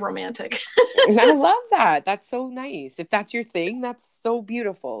he's very romantic. I love that. That's so nice. If that's your thing, that's so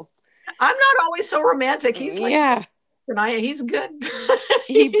beautiful. I'm not always so romantic. He's like, yeah. He's good.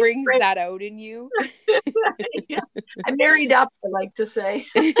 He brings that out in you. Yeah. I'm married up, I like to say.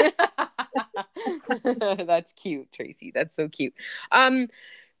 That's cute, Tracy. That's so cute.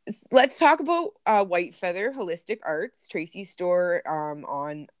 Let's talk about White Feather Holistic Arts, Tracy's store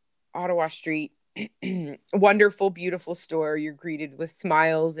on Ottawa Street. Wonderful, beautiful store. You're greeted with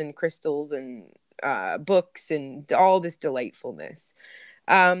smiles and crystals and books and all this delightfulness.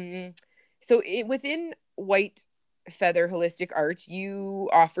 So within White Feather Holistic Arts, you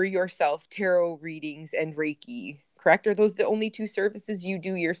offer yourself tarot readings and Reiki, correct? Are those the only two services you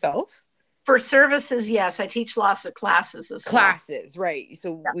do yourself? For services, yes. I teach lots of classes as well. Classes, right.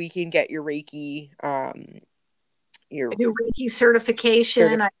 So we can get your Reiki, I do Reiki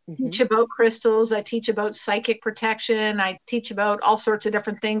certification. I teach about crystals. I teach about psychic protection. I teach about all sorts of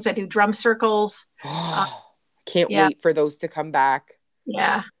different things. I do drum circles. Can't wait for those to come back.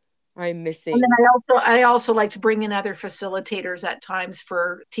 Yeah. I'm missing. And then I also like to bring in other facilitators at times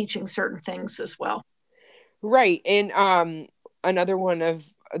for teaching certain things as well. Right. And another one of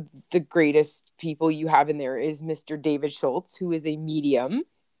the greatest people you have in there is Mr. David Schultz, who is a medium.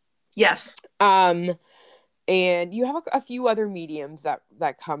 Yes. And you have a few other mediums that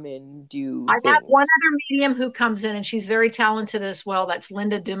come in, do I have one other medium who comes in, and she's very talented as well. That's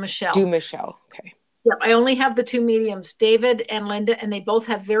Linda Dumichel. Okay. Yep, I only have the two mediums, David and Linda, and they both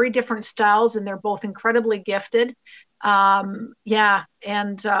have very different styles, and they're both incredibly gifted. And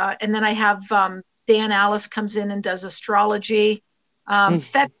then I have Dan Alice comes in and does astrology.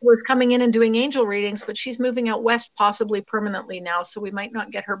 Fetch was coming in and doing angel readings, but she's moving out west, possibly permanently now, so we might not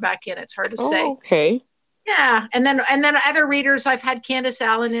get her back in. It's hard to say. Okay. Yeah, and then other readers. I've had Candace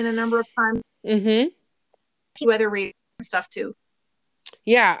Allen in a number of times. Two other readers and stuff too.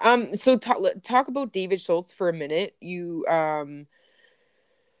 Yeah. So talk about David Schultz for a minute. You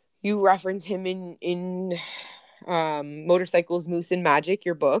reference him in Motorcycles, Moose and Magic,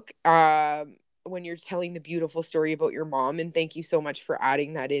 your book, when you're telling the beautiful story about your mom. And thank you so much for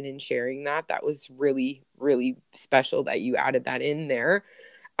adding that in and sharing that. That was really, really special that you added that in there.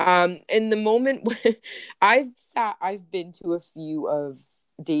 And the moment when I've been to a few of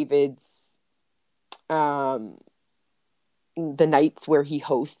David's the nights where he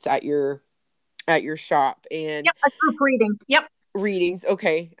hosts at your shop, and a group reading. Readings.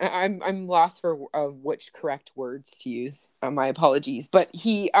 Okay. I'm lost for which correct words to use. My apologies. But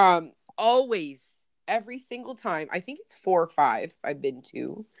he always, every single time, I think it's 4 or 5 I've been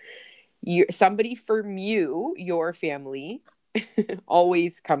to, somebody from your family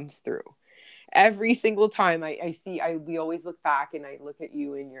always comes through. Every single time I see, we always look back and I look at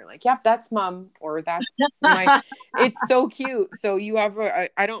you and you're like, yep, that's mom, or that's my, it's so cute. So you have I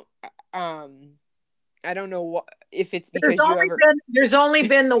don't know if it's because there's only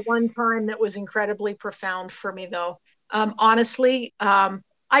been the one time that was incredibly profound for me, though. Honestly, I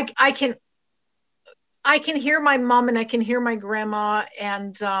can hear my mom and I can hear my grandma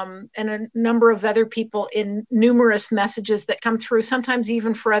and a number of other people in numerous messages that come through, sometimes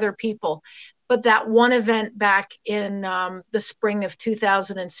even for other people. But that one event back in the spring of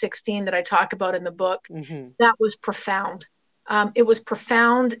 2016 that I talk about in the book, that was profound. It was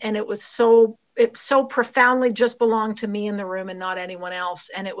profound, and it so profoundly just belonged to me in the room and not anyone else.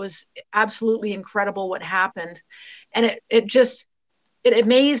 And it was absolutely incredible what happened. And it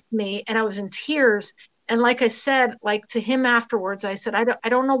amazed me, and I was in tears. And like I said, like to him afterwards, I said, I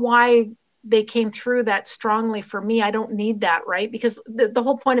don't know why they came through that strongly for me. I don't need that, right? Because the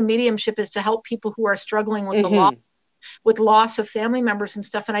whole point of mediumship is to help people who are struggling with with loss of family members and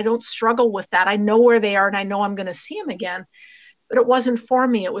stuff. And I don't struggle with that. I know where they are, and I know I'm going to see them again. But it wasn't for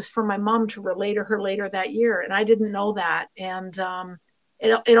me. It was for my mom to relay to her later that year. And I didn't know that. And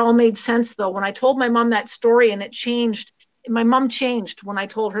it all made sense, though. When I told my mom that story, and it changed, my mom changed when I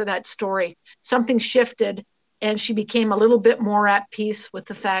told her that story. Something shifted, and she became a little bit more at peace with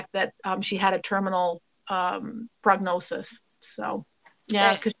the fact that she had a terminal prognosis. So,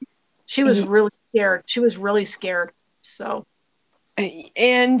 yeah, because she was really scared. She was really scared. So,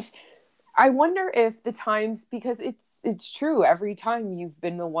 and I wonder if the times, because it's true, every time you've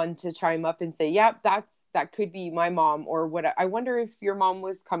been the one to chime up and say, yeah, that could be my mom, or what. I wonder if your mom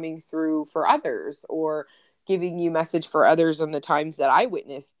was coming through for others, or giving you message for others on the times that I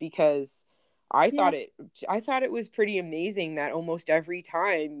witnessed, because I thought it was pretty amazing that almost every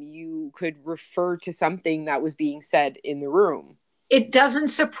time you could refer to something that was being said in the room. It doesn't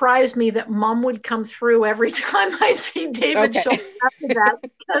surprise me that mom would come through every time I see David Schultz after that,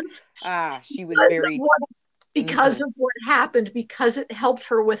 because she was very because of what happened, because it helped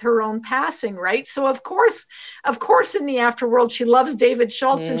her with her own passing, right? So of course in the afterworld she loves David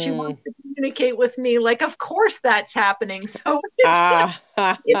Schultz and she wants to communicate with me. Like, of course that's happening. So it's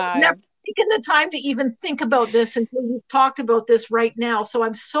never taken the time to even think about this until you've talked about this right now. So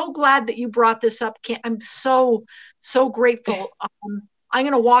I'm so glad that you brought this up. I'm so grateful. I'm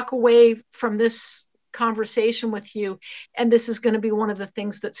going to walk away from this conversation with you, and this is going to be one of the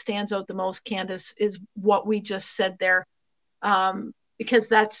things that stands out the most, Candace, is what we just said there, because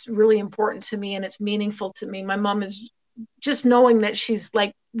that's really important to me and it's meaningful to me. My mom is just knowing that she's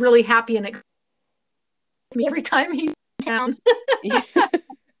like really happy and excited me every time he's in town.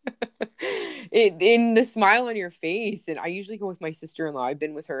 In the smile on your face. And I usually go with my sister-in-law. I've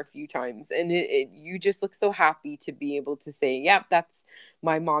been with her a few times, and you just look so happy to be able to say, yep, that's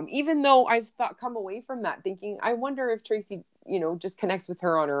my mom. Even though I've come away from that thinking, I wonder if Tracy, just connects with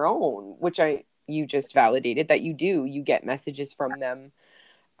her on her own, which you just validated that you do. You get messages from them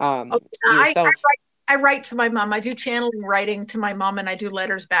yourself. I write to my mom. I do channeling writing to my mom, and I do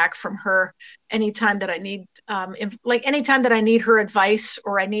letters back from her anytime that I need, anytime that I need her advice,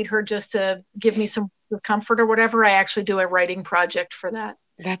 or I need her just to give me some comfort or whatever. I actually do a writing project for that.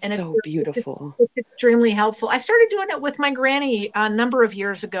 That's so beautiful. It's extremely helpful. I started doing it with my granny a number of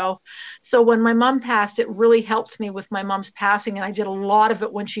years ago. So when my mom passed, it really helped me with my mom's passing. And I did a lot of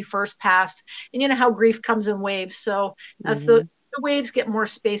it when she first passed. And you know how grief comes in waves. So as the waves get more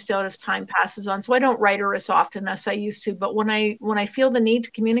spaced out as time passes on. So I don't write her as often as I used to, but when I feel the need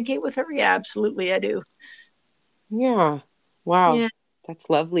to communicate with her, yeah, absolutely I do. Yeah. Wow. Yeah. That's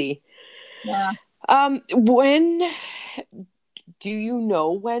lovely. Yeah. When do you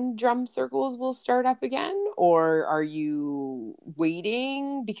know when drum circles will start up again, or are you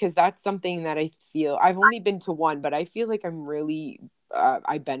waiting? Because that's something that I feel, I've only been to one, but I feel like I'm really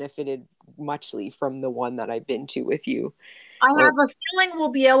I benefited muchly from the one that I've been to with you. I have a feeling we'll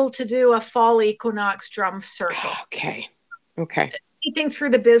be able to do a fall equinox drum circle. Okay. Anything through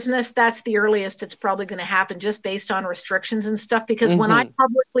the business, that's the earliest it's probably going to happen, just based on restrictions and stuff. Because when I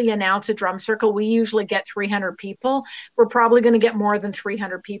publicly announce a drum circle, we usually get 300 people. We're probably going to get more than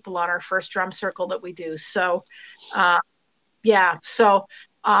 300 people on our first drum circle that we do. So, yeah. So,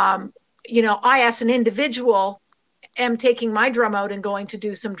 I, as an individual, am taking my drum out and going to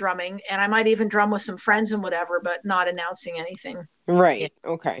do some drumming, and I might even drum with some friends and whatever, but not announcing anything. Right.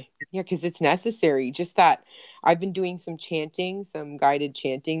 Yeah. Okay. Yeah, because it's necessary. Just that I've been doing some chanting, some guided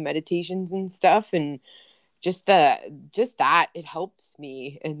chanting meditations and stuff, and just that it helps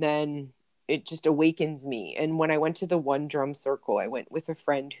me, and then it just awakens me. And when I went to the one drum circle, I went with a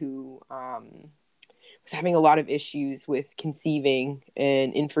friend who was having a lot of issues with conceiving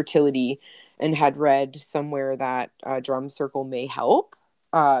and infertility, and had read somewhere that drum circle may help,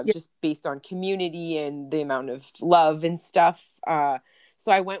 just based on community and the amount of love and stuff.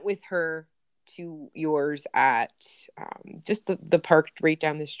 So I went with her to yours at just the park right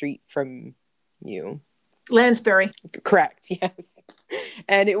down the street from you. Lansbury. Correct. Yes.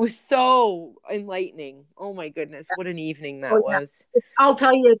 And it was so enlightening. Oh my goodness, what an evening Oh that yeah. was. I'll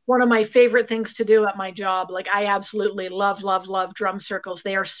tell you, it's one of my favorite things to do at my job. Like I absolutely love, love, love drum circles.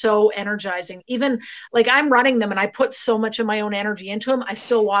 They are so energizing. Even like I'm running them and I put so much of my own energy into them, I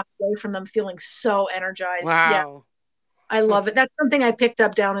still walk away from them feeling so energized. Yeah, Wow. I love it. That's something I picked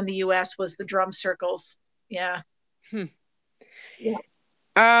up down in the US was the drum circles. Yeah. Hmm. Yeah.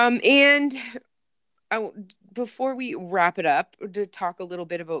 And I, before we wrap it up, to talk a little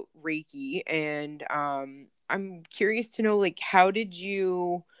bit about Reiki, and I'm curious to know, like, how did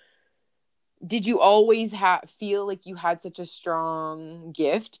you always feel like you had such a strong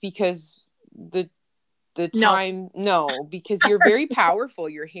gift? Because the No. time, no, because you're very powerful.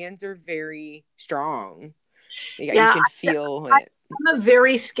 Your hands are very strong. Yeah, you Yeah, can feel I, it. I'm a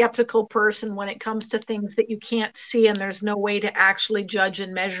very skeptical person when it comes to things that you can't see and there's no way to actually judge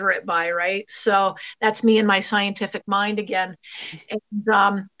and measure it by, right? So that's me and my scientific mind again.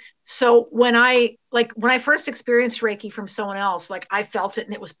 And so when I first experienced Reiki from someone else, like I felt it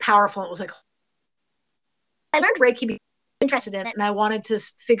and it was powerful. It was like I learned Reiki interested in it and I wanted to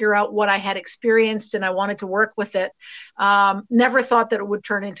figure out what I had experienced and I wanted to work with it. Never thought that it would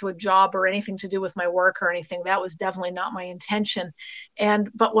turn into a job or anything to do with my work or anything. That was definitely not my intention.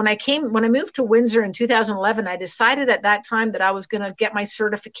 But when I moved to Windsor in 2011, I decided at that time that I was going to get my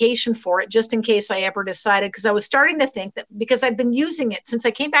certification for it just in case I ever decided, because I was starting to think that because I'd been using it since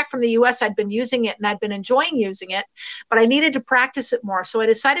I came back from the US, I'd been using it and I'd been enjoying using it, but I needed to practice it more. So I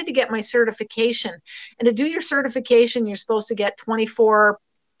decided to get my certification. And to do your certification, you're supposed to get 24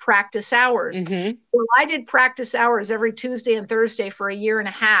 practice hours. Mm-hmm. Well, I did practice hours every Tuesday and Thursday for a year and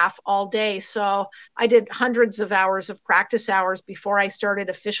a half all day. So I did hundreds of hours of practice hours before I started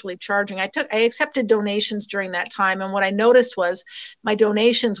officially charging. I accepted donations during that time. And what I noticed was my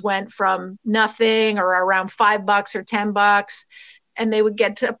donations went from nothing or around $5 or $10, and they would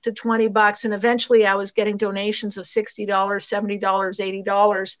get up to $20. And eventually I was getting donations of $60, $70,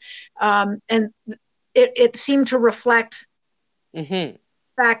 $80. And it seemed to reflect Mm-hmm. the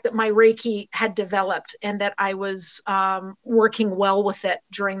fact that my Reiki had developed and that I was working well with it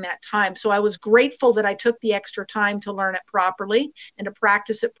during that time. So I was grateful that I took the extra time to learn it properly and to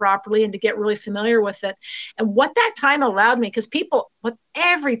practice it properly and to get really familiar with it. And what that time allowed me, because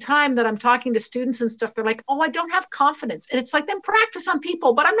every time that I'm talking to students and stuff, they're like, oh, I don't have confidence. And it's like, then practice on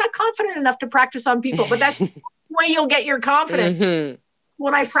people, but I'm not confident enough to practice on people. But that's the way you'll get your confidence. Mm-hmm.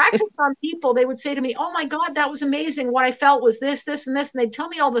 When I practiced on people, they would say to me, oh my God, that was amazing. What I felt was this, this, and this. And they'd tell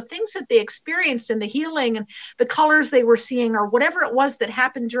me all the things that they experienced and the healing and the colors they were seeing or whatever it was that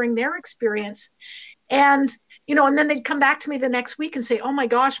happened during their experience. And, and then they'd come back to me the next week and say, oh my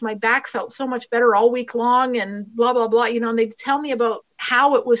gosh, my back felt so much better all week long and blah, blah, blah, and they'd tell me about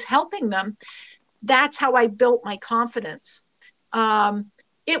how it was helping them. That's how I built my confidence.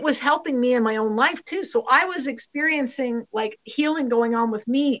 It was helping me in my own life too. So I was experiencing like healing going on with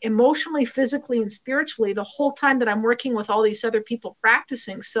me emotionally, physically, and spiritually the whole time that I'm working with all these other people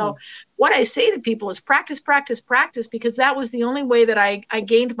practicing. So what I say to people is practice, practice, practice, because that was the only way that I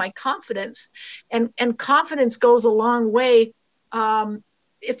gained my confidence. And confidence goes a long way.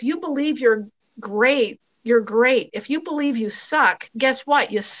 If you believe you're great, you're great. If you believe you suck, guess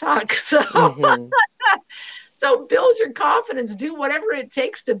what? You suck. So Mm-hmm. So build your confidence, do whatever it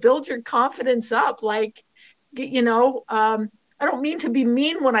takes to build your confidence up. Like, I don't mean to be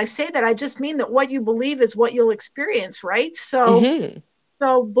mean when I say that. I just mean that what you believe is what you'll experience, right? So, Mm-hmm.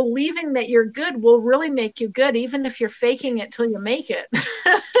 so believing that you're good will really make you good, even if you're faking it till you make it.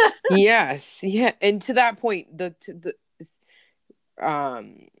 Yes. Yeah. And to that point,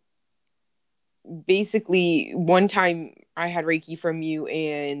 um, basically one time I had Reiki from you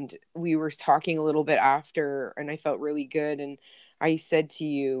and we were talking a little bit after and I felt really good. And I said to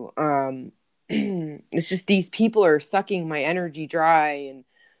you, it's just these people are sucking my energy dry and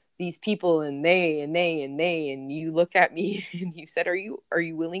these people and they and they and they, and you looked at me and you said, are you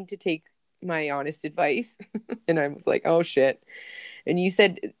willing to take my honest advice? And I was like, oh shit. And you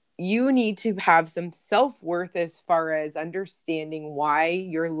said, you need to have some self-worth as far as understanding why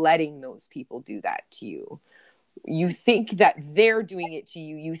you're letting those people do that to you. You think that they're doing it to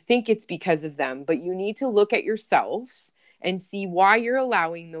you. You think it's because of them, but you need to look at yourself and see why you're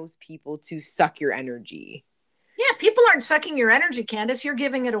allowing those people to suck your energy. Yeah, people aren't sucking your energy, Candace. You're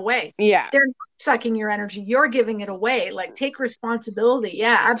giving it away. Yeah. They're not sucking your energy. You're giving it away. Like, take responsibility.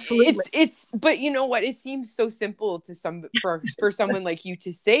 Yeah, absolutely. But you know what? It seems so simple to for someone like you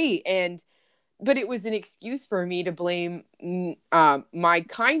to say, but it was an excuse for me to blame my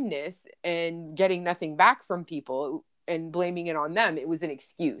kindness and getting nothing back from people and blaming it on them. It was an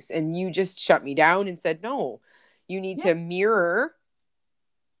excuse, and you just shut me down and said, no, you need to mirror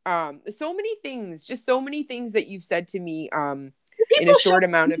So many things, just so many things that you've said to me in a People show short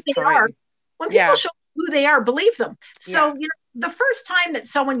amount who of they are. time. When people Yeah. show who they are, believe them. Yeah. So, the first time that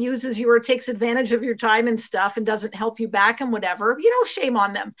someone uses you or takes advantage of your time and stuff and doesn't help you back and whatever, shame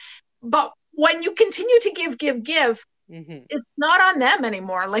on them. But when you continue to give, Mm-hmm. it's not on them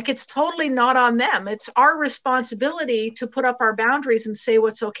anymore. Like, it's totally not on them. It's our responsibility to put up our boundaries and say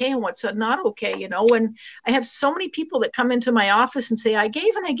what's okay and what's not okay. When I have so many people that come into my office and say, I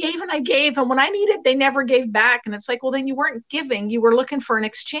gave and I gave and I gave, and when I needed, they never gave back. And it's like, well, then you weren't giving, you were looking for an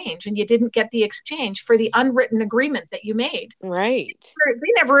exchange, and you didn't get the exchange for the unwritten agreement that you made. Right.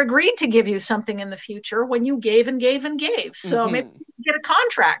 They never agreed to give you something in the future when you gave and gave and gave. So maybe Mm-hmm. you get a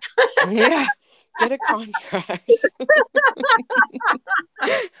contract. Yeah. Get a contract.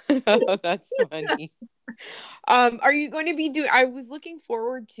 Oh, that's funny. Are you going to be I was looking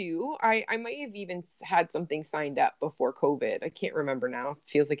forward to, I might have even had something signed up before COVID. I can't remember now. It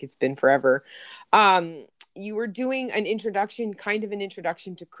feels like it's been forever. You were doing kind of an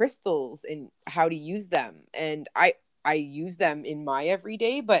introduction to crystals and how to use them. And I use them in my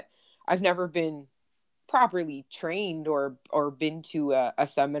everyday, but I've never been properly trained or been to a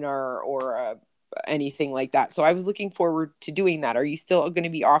seminar or anything like that. So I was looking forward to doing that. Are you still going to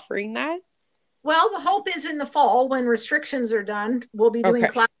be offering that? Well, the hope is in the fall when restrictions are done, we'll be doing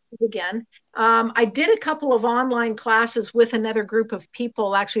Okay. classes again. I did a couple of online classes with another group of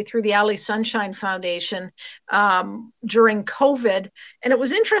people, actually through the Alley Sunshine Foundation during COVID. And it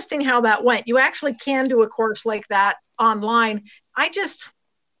was interesting how that went. You actually can do a course like that online.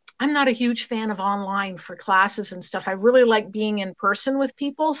 I'm not a huge fan of online for classes and stuff. I really like being in person with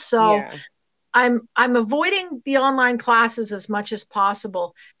people. So Yeah. I'm avoiding the online classes as much as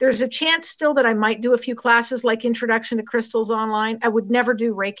possible. There's a chance still that I might do a few classes like Introduction to Crystals online. I would never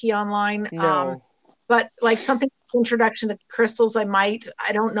do Reiki online, No. but like something Introduction to Crystals, I might.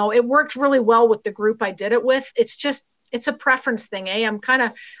 I don't know. It worked really well with the group I did it with. It's a preference thing, eh?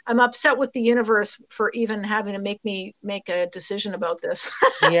 I'm upset with the universe for even having to make a decision about this.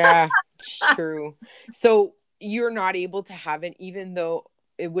 Yeah, true. So you're not able to have it, even though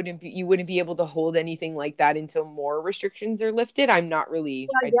you wouldn't be able to hold anything like that until more restrictions are lifted. I'm not really,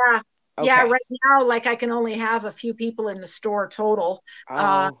 Yeah. Yeah, okay. right now, like I can only have a few people in the store total.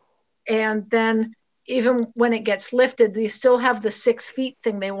 Uh, Oh, and then even when it gets lifted, you still have the 6 feet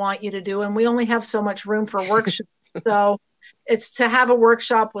thing they want you to do. And we only have so much room for workshops. So it's to have a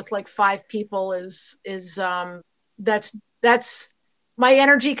workshop with like 5 people that's my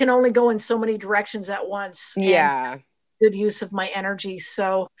energy can only go in so many directions at once. And yeah. good use of my energy.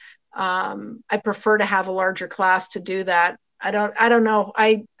 So I prefer to have a larger class to do that. I don't know.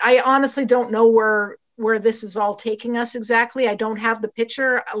 I honestly don't know where this is all taking us exactly. I don't have the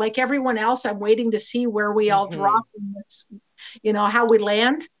picture. Like everyone else, I'm waiting to see where we all Mm-hmm. drop in this, how we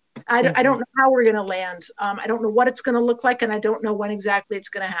land. I Mm-hmm. don't know how we're going to land. I don't know what it's going to look like, and I don't know when exactly it's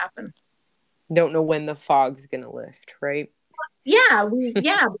going to happen. Don't know when the fog's gonna lift, right? Yeah,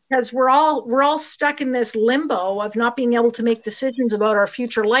 because we're all stuck in this limbo of not being able to make decisions about our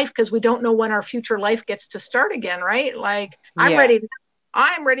future life because we don't know when our future life gets to start again, right? Like Yeah.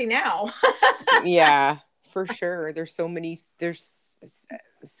 I'm ready now. Yeah, for sure. There's so many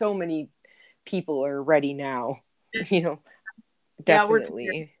people are ready now, you know, Yeah,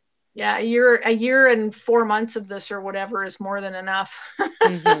 definitely. yeah, a year and 4 months of this or whatever is more than enough.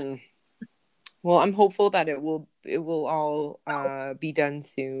 Mm-hmm. Well, I'm hopeful that it will all be done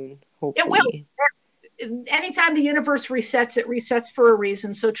soon, It will. hopefully. Anytime the universe resets, it resets for a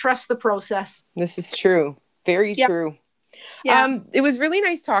reason. So trust the process. This is true. Very Yeah, true. yeah. It was really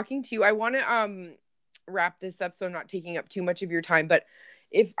nice talking to you. I want to wrap this up so I'm not taking up too much of your time, but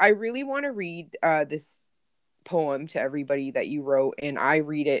if I really want to read this poem to everybody that you wrote, and I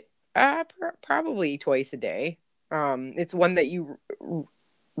read it probably twice a day. It's one that you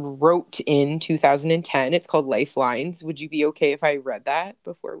wrote in 2010. It's called Lifelines. Would you be okay if I read that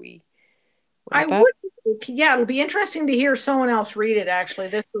before we I wrap up? would. Yeah, it'll be interesting to hear someone else read it.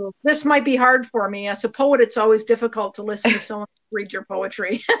 Actually, this might be hard for me. As a poet, it's always difficult to listen to someone read your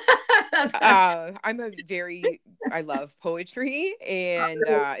poetry. I'm I love poetry, and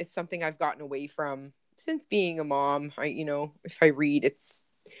it's something I've gotten away from since being a mom. If I read,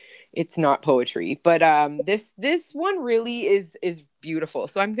 it's not poetry, but this one really is beautiful.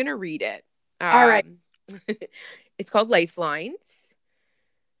 So I'm gonna read it. All right. Um, it's called Lifelines.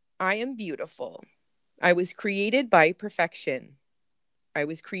 I am beautiful. I was created by perfection. I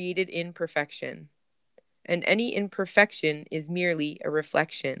was created in perfection. And any imperfection is merely a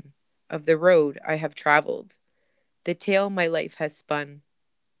reflection of the road I have traveled, the tale my life has spun,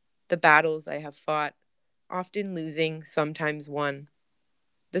 the battles I have fought, often losing, sometimes won.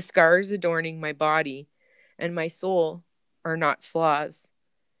 The scars adorning my body and my soul are not flaws.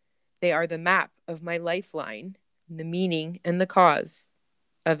 They are the map of my lifeline, the meaning and the cause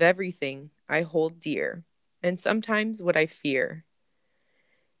of everything I hold dear, and sometimes what I fear.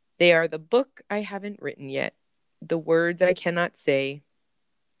 They are the book I haven't written yet, the words I cannot say.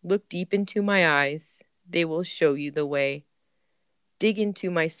 Look deep into my eyes, they will show you the way. Dig into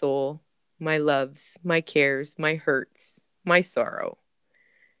my soul, my loves, my cares, my hurts, my sorrow.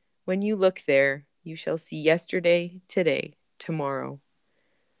 When you look there, you shall see yesterday, today, tomorrow.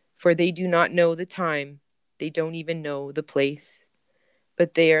 For they do not know the time, they don't even know the place,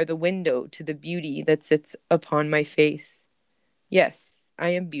 but they are the window to the beauty that sits upon my face. Yes, I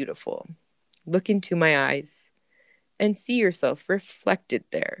am beautiful. Look into my eyes and see yourself reflected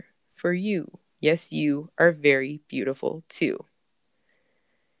there. For you, yes, you are very beautiful too.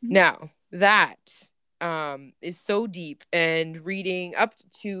 Now, that is so deep, and reading up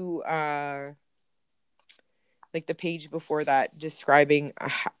to like the page before that, describing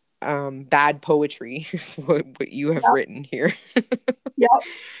bad poetry is what you have written here. Yep.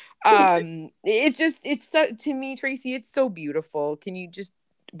 It's to me, Tracy, it's so beautiful. Can you just,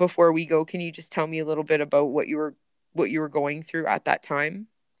 before we go, can you just tell me a little bit about what you were going through at that time?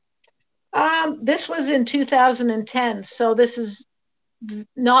 This was in 2010, so this is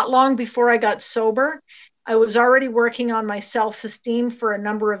not long before I got sober. I was already working on my self-esteem for a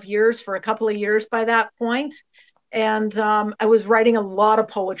number of years, for a couple of years by that point. And I was writing a lot of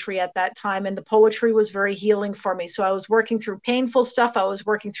poetry at that time, and the poetry was very healing for me. So I was working through painful stuff. I was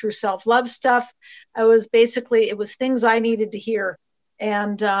working through self-love stuff. It was things I needed to hear.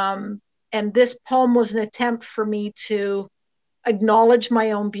 And this poem was an attempt for me to acknowledge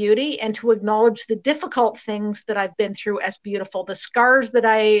my own beauty and to acknowledge the difficult things that I've been through as beautiful, the scars that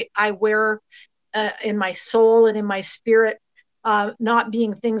I wear in my soul and in my spirit, not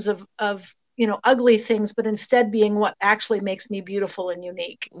being things of ugly things, but instead being what actually makes me beautiful and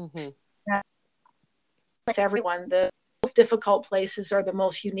unique. Mm-hmm. With everyone, the most difficult places are the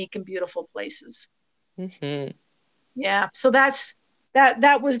most unique and beautiful places. Mm-hmm. Yeah, so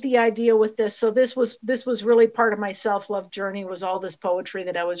that was the idea with this. So this was really part of my self-love journey, was all this poetry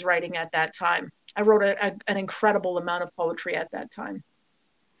that I was writing at that time. I wrote an incredible amount of poetry at that time.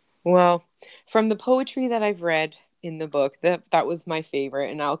 Well, from the poetry that I've read in the book, that was my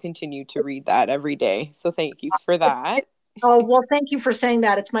favorite, and I'll continue to read that every day. So thank you for that. Oh, well, thank you for saying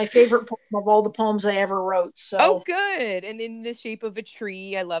that. It's my favorite poem of all the poems I ever wrote. So. Oh, good. And in the shape of a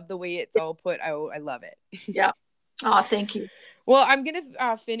tree. I love the way it's all put out. I love it. Yeah. Oh, thank you. Well, I'm going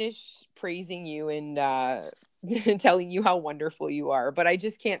to finish praising you and telling you how wonderful you are. But I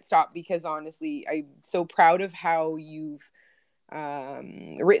just can't stop, because honestly, I'm so proud of how you've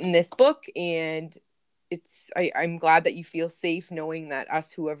written this book. And I'm glad that you feel safe knowing that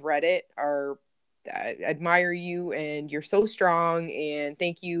us who have read it are admire you, and you're so strong. And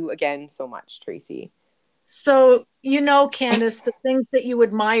thank you again so much, Tracy. So, Candace, the things that you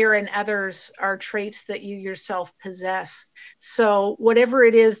admire in others are traits that you yourself possess. So whatever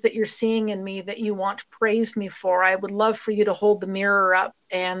it is that you're seeing in me that you want to praise me for, I would love for you to hold the mirror up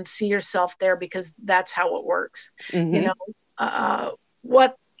and see yourself there, because that's how it works. Mm-hmm.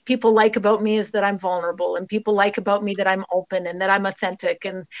 What people like about me is that I'm vulnerable, and people like about me that I'm open and that I'm authentic,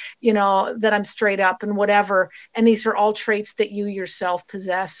 and that I'm straight up and whatever. And these are all traits that you yourself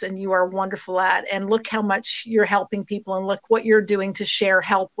possess and you are wonderful at. And look how much you're helping people, and look what you're doing to share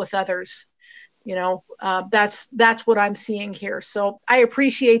help with others. That's what I'm seeing here. So I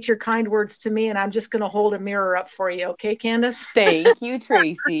appreciate your kind words to me, and I'm just going to hold a mirror up for you. Okay, Candace? Thank you,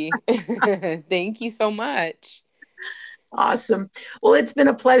 Tracy. Thank you so much. Awesome. Well, it's been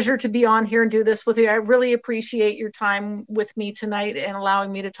a pleasure to be on here and do this with you. I really appreciate your time with me tonight and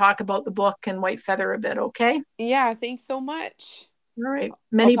allowing me to talk about the book and White Feather a bit. Okay. Yeah. Thanks so much. All right.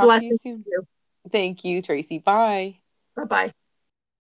 Many blessings to you. Thank you, Tracy. Bye. Bye-bye.